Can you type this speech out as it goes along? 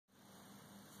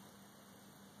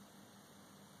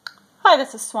Hi,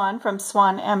 this is Swan from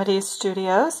Swan Amity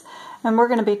Studios, and we're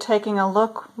going to be taking a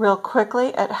look real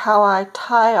quickly at how I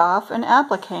tie off an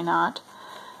applique knot.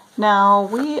 Now,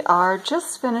 we are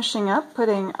just finishing up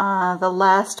putting the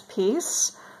last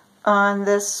piece on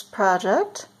this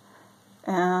project,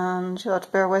 and you'll have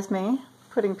to bear with me.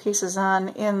 Putting pieces on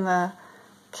in the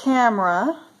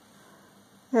camera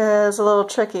is a little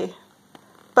tricky,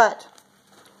 but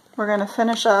we're going to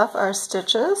finish off our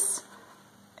stitches.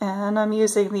 And I'm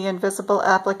using the invisible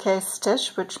applique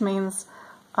stitch, which means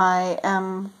I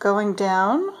am going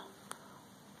down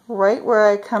right where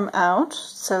I come out.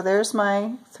 So there's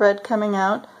my thread coming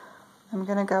out. I'm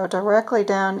going to go directly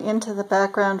down into the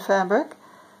background fabric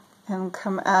and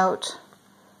come out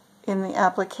in the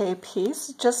applique piece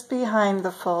just behind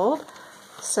the fold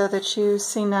so that you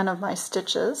see none of my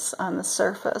stitches on the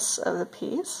surface of the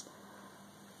piece.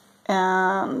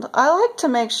 And I like to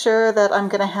make sure that I'm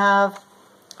going to have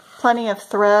plenty of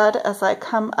thread as I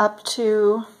come up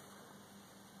to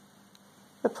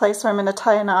the place where I'm going to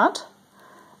tie a knot.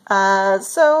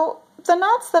 So the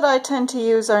knots that I tend to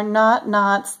use are not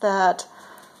knots that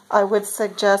I would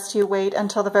suggest you wait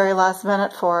until the very last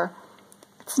minute for.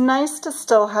 It's nice to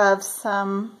still have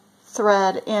some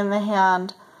thread in the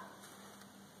hand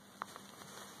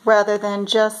rather than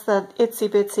just the itsy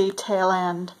bitsy tail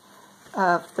end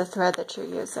of the thread that you're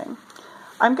using.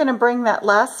 I'm going to bring that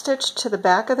last stitch to the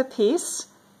back of the piece,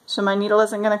 so my needle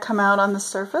isn't going to come out on the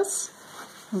surface.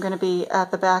 I'm going to be at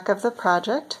the back of the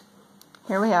project.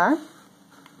 Here we are.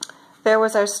 There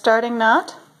was our starting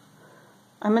knot.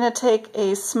 I'm going to take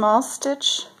a small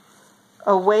stitch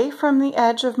away from the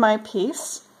edge of my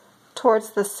piece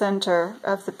towards the center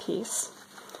of the piece.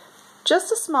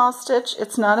 Just a small stitch.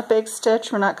 It's not a big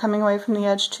stitch. We're not coming away from the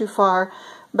edge too far,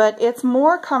 but it's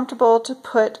more comfortable to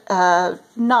put a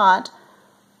knot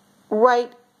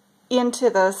right into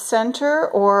the center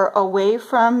or away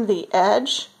from the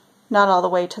edge, not all the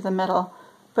way to the middle,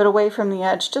 but away from the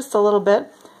edge just a little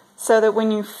bit, so that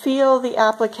when you feel the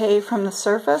applique from the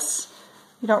surface,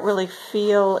 you don't really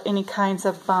feel any kinds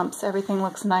of bumps. Everything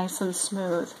looks nice and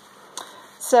smooth.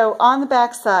 So on the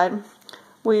back side,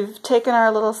 we've taken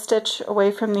our little stitch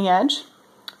away from the edge.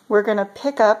 We're going to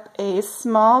pick up a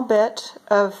small bit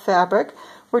of fabric.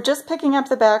 We're just picking up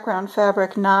the background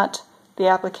fabric, not the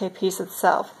applique piece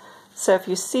itself. So if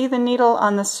you see the needle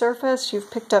on the surface, you've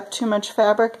picked up too much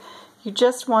fabric, you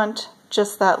just want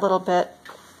just that little bit,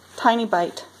 tiny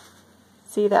bite.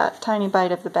 See that tiny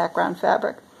bite of the background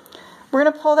fabric. We're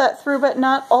going to pull that through, but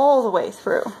not all the way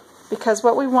through, because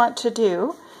what we want to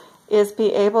do is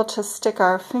be able to stick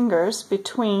our fingers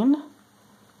between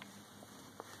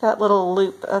that little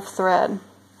loop of thread.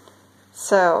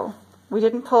 So we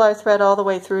didn't pull our thread all the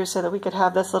way through so that we could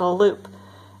have this little loop.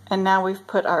 And now we've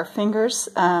put our fingers,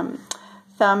 thumb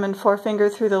and forefinger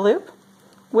through the loop.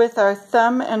 With our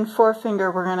thumb and forefinger,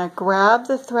 we're going to grab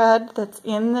the thread that's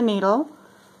in the needle,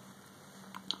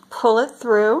 pull it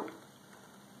through,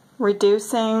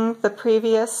 reducing the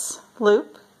previous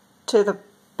loop to the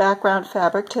background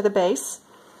fabric, to the base.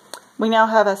 We now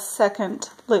have a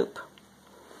second loop.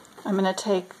 I'm going to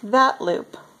take that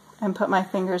loop and put my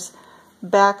fingers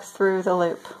back through the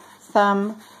loop.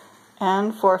 Thumb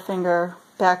and forefinger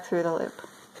back through the loop.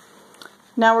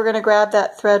 Now we're going to grab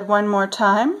that thread one more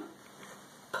time,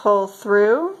 pull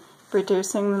through,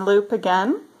 reducing the loop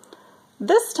again.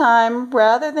 This time,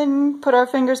 rather than put our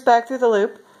fingers back through the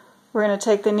loop, we're going to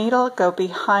take the needle, go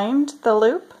behind the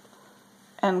loop,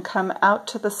 and come out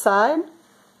to the side.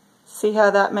 See how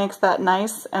that makes that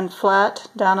nice and flat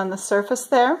down on the surface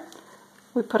there?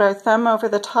 We put our thumb over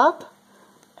the top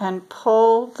and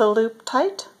pull the loop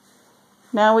tight.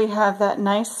 Now we have that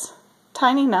nice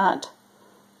tiny knot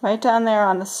right down there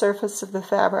on the surface of the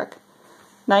fabric.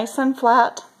 Nice and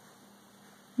flat,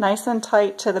 nice and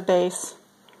tight to the base.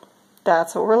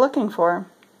 That's what we're looking for.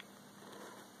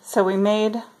 So we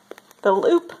made the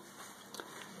loop.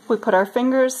 We put our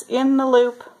fingers in the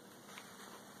loop.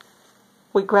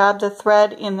 We grab the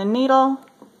thread in the needle,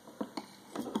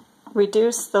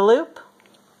 reduce the loop,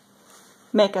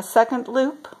 make a second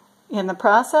loop in the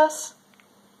process,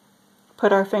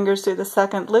 put our fingers through the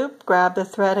second loop, grab the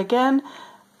thread again.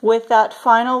 With that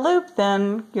final loop,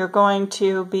 then you're going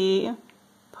to be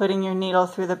putting your needle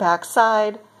through the back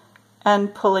side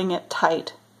and pulling it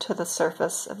tight to the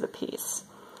surface of the piece.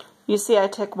 You see I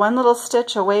took one little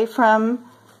stitch away from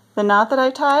the knot that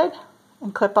I tied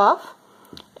and clip off.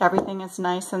 Everything is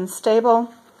nice and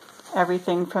stable.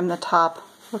 Everything from the top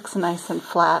looks nice and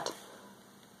flat,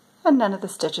 and none of the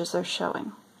stitches are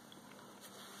showing.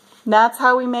 That's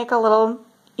how we make a little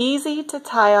easy to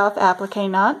tie off applique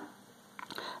knot.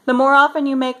 The more often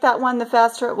you make that one, the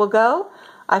faster it will go.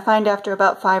 I find after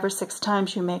about 5 or 6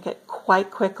 times you make it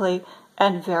quite quickly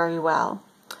and very well.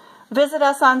 Visit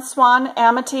us on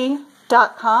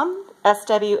swanamity.com,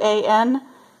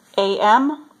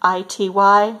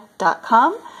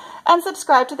 SWANAMITY.com, and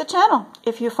subscribe to the channel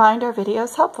if you find our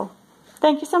videos helpful.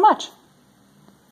 Thank you so much.